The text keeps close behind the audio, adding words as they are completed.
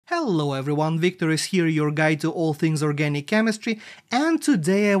Hello everyone, Victor is here, your guide to all things organic chemistry, and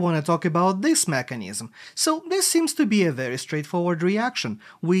today I want to talk about this mechanism. So this seems to be a very straightforward reaction.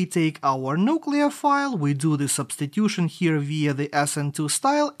 We take our nucleophile, we do the substitution here via the SN2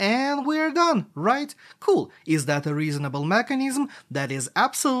 style, and we're done, right? Cool. Is that a reasonable mechanism? That is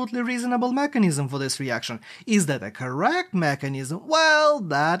absolutely a reasonable mechanism for this reaction. Is that a correct mechanism? Well,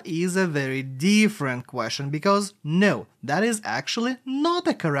 that is a very different question, because no, that is actually not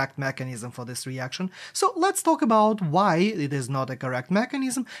a correct mechanism for this reaction. So let's talk about why it is not a correct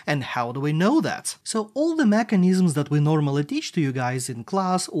mechanism and how do we know that. So all the mechanisms that we normally teach to you guys in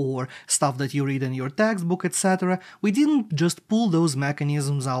class or stuff that you read in your textbook, etc., we didn't just pull those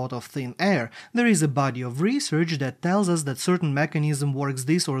mechanisms out of thin air. There is a body of research that tells us that certain mechanism works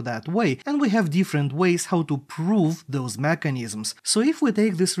this or that way, and we have different ways how to prove those mechanisms. So if we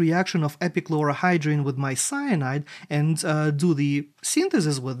take this reaction of epichlorohydrin with my cyanide and do the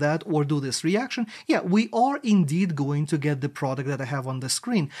synthesis with that or do this reaction, yeah, we are indeed going to get the product that I have on the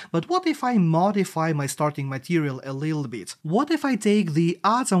screen. But what if I modify my starting material a little bit? What if I take the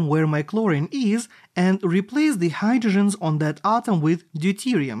atom where my chlorine is and replace the hydrogens on that atom with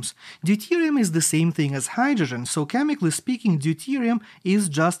deuteriums? Deuterium is the same thing as hydrogen, so chemically speaking, deuterium is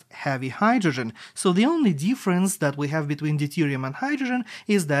just heavy hydrogen. So the only difference that we have between deuterium and hydrogen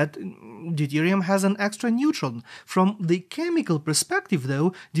is that deuterium has an extra neutron. From the chemical perspective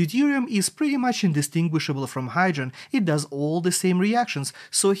though, deuterium is pretty much indistinguishable from hydrogen. It does all the same reactions.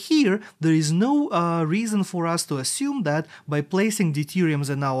 So here there is no reason for us to assume that by placing deuteriums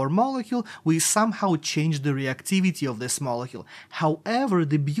in our molecule we somehow change the reactivity of this molecule. However,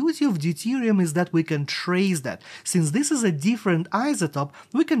 the beauty of deuterium is that we can trace that. Since this is a different isotope,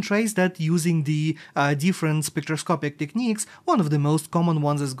 we can trace that using the different spectroscopic techniques. One of the most common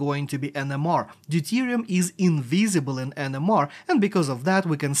ones is going to be NMR. Deuterium is invisible in NMR, and because of that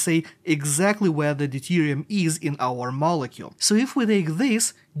we can say exactly where the deuterium is in our molecule. So if we take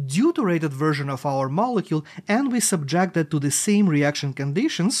this deuterated version of our molecule and we subject that to the same reaction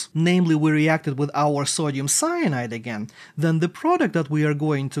conditions, namely we reacted with our sodium cyanide again, then the product that we are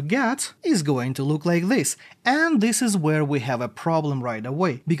going to get is going to look like this. And this is where we have a problem right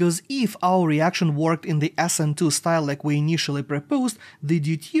away, because if our reaction worked in the SN2 style like we initially proposed, the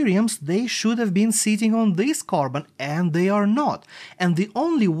deuteriums, they should have been sitting on this carbon, and they are not. And the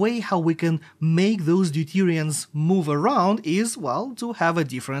only way how we can make those deuteriums move around is, well, to have a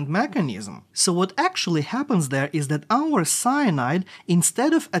different mechanism. So what actually happens there is that our cyanide,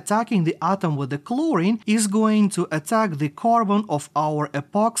 instead of attacking the atom with the chlorine, is going to attack the carbon of our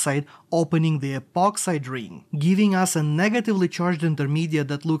epoxide, opening the epoxide ring, giving us a negatively charged intermediate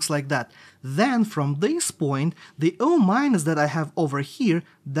that looks like that. Then from this point, the O- that I have over here,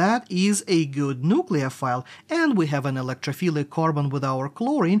 that is a good nucleophile, and we have an electrophilic carbon with our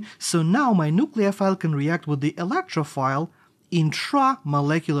chlorine, so now my nucleophile can react with the electrophile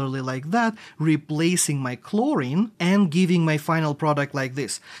intramolecularly like that, replacing my chlorine and giving my final product like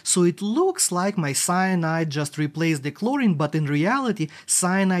this. So it looks like my cyanide just replaced the chlorine, but in reality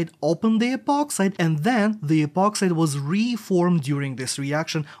cyanide opened the epoxide and then the epoxide was reformed during this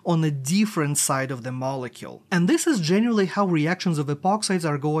reaction on a different side of the molecule. And this is generally how reactions of epoxides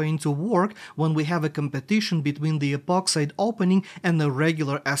are going to work when we have a competition between the epoxide opening and a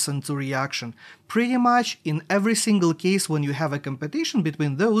regular SN2 reaction. Pretty much in every single case when you have a competition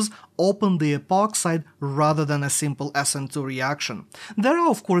between those, open the epoxide rather than a simple SN2 reaction. There are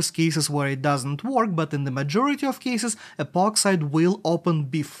of course cases where it doesn't work, but in the majority of cases epoxide will open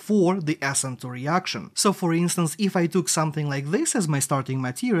before the SN2 reaction. So for instance, if I took something like this as my starting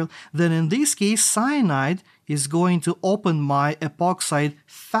material, then in this case cyanide is going to open my epoxide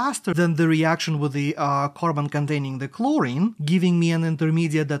faster than the reaction with the carbon containing the chlorine, giving me an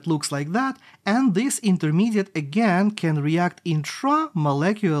intermediate that looks like that, and this intermediate again can react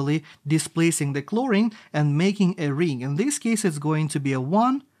intramolecularly, displacing the chlorine and making a ring. In this case it's going to be a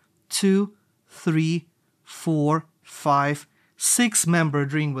 1, 2, 3, 4, 5,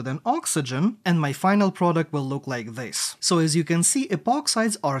 6-membered ring with an oxygen, and my final product will look like this. So as you can see,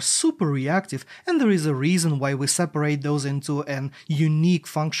 epoxides are super reactive, and there is a reason why we separate those into an unique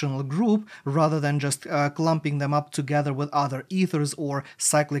functional group rather than just clumping them up together with other ethers or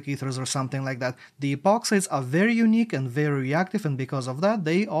cyclic ethers or something like that. The epoxides are very unique and very reactive, and because of that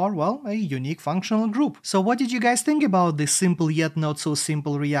they are, well, a unique functional group. So what did you guys think about this simple yet not so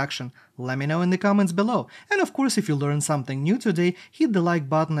simple reaction? Let me know in the comments below. And of course, if you learned something new today, hit the like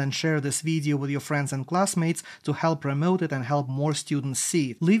button and share this video with your friends and classmates to help promote it and help more students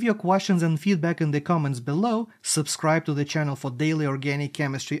see it. Leave your questions and feedback in the comments below, subscribe to the channel for daily organic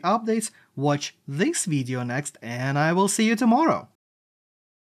chemistry updates, watch this video next, and I will see you tomorrow.